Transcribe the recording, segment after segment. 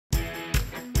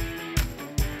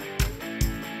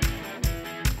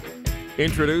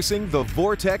Introducing the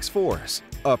Vortex Force,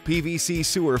 a PVC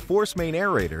sewer force main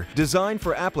aerator designed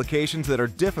for applications that are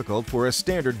difficult for a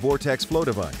standard vortex flow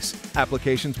device.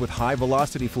 Applications with high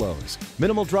velocity flows,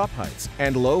 minimal drop heights,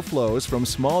 and low flows from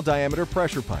small diameter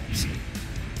pressure pipes.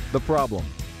 The problem: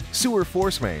 sewer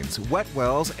force mains, wet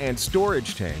wells, and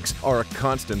storage tanks are a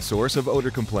constant source of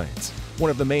odor complaints. One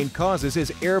of the main causes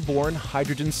is airborne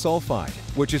hydrogen sulfide,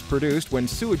 which is produced when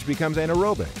sewage becomes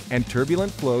anaerobic and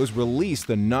turbulent flows release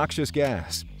the noxious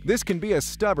gas. This can be a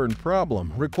stubborn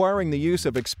problem, requiring the use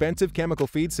of expensive chemical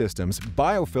feed systems,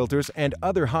 biofilters, and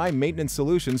other high-maintenance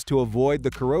solutions to avoid the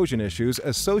corrosion issues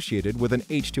associated with an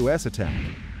H2S attack.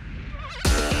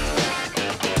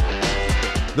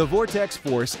 The Vortex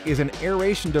Force is an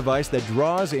aeration device that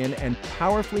draws in and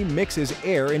powerfully mixes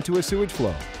air into a sewage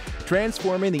flow,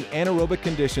 transforming the anaerobic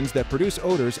conditions that produce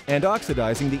odors and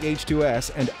oxidizing the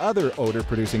H2S and other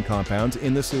odor-producing compounds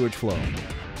in the sewage flow.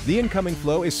 The incoming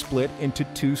flow is split into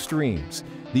two streams.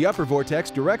 The upper vortex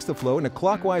directs the flow in a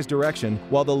clockwise direction,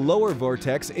 while the lower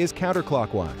vortex is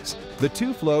counterclockwise. The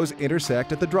two flows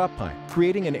intersect at the drop pipe,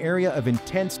 creating an area of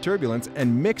intense turbulence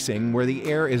and mixing where the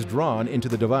air is drawn into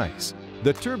the device.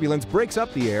 The turbulence breaks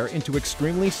up the air into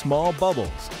extremely small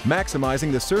bubbles,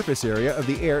 maximizing the surface area of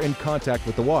the air in contact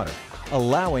with the water,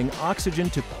 allowing oxygen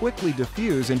to quickly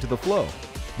diffuse into the flow.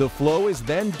 The flow is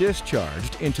then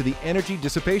discharged into the energy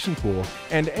dissipation pool,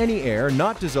 and any air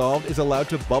not dissolved is allowed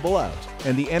to bubble out,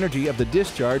 and the energy of the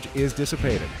discharge is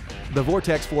dissipated. The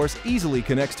Vortex Force easily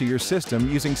connects to your system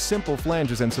using simple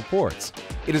flanges and supports.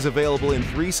 It is available in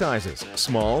three sizes: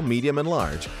 small, medium, and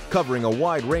large, covering a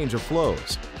wide range of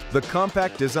flows. The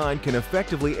compact design can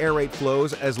effectively aerate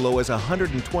flows as low as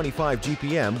 125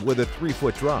 GPM with a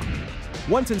 3-foot drop.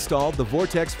 Once installed, the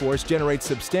Vortex Force generates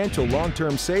substantial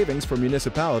long-term savings for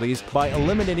municipalities by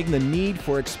eliminating the need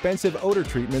for expensive odor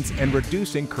treatments and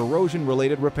reducing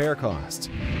corrosion-related repair costs.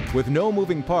 With no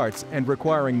moving parts and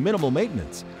requiring minimal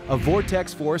maintenance, a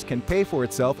Vortex Force can pay for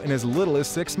itself in as little as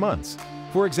 6 months.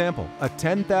 For example, a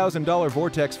 $10,000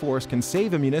 Vortex Force can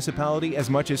save a municipality as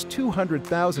much as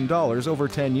 $200,000 over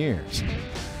 10 years.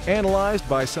 Analyzed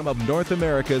by some of North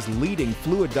America's leading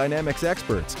fluid dynamics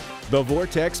experts, the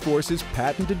Vortex Force's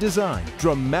patented design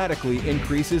dramatically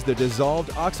increases the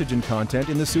dissolved oxygen content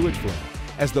in the sewage flow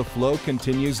as the flow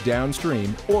continues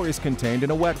downstream or is contained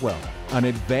in a wet well, an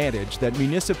advantage that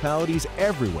municipalities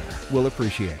everywhere will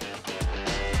appreciate.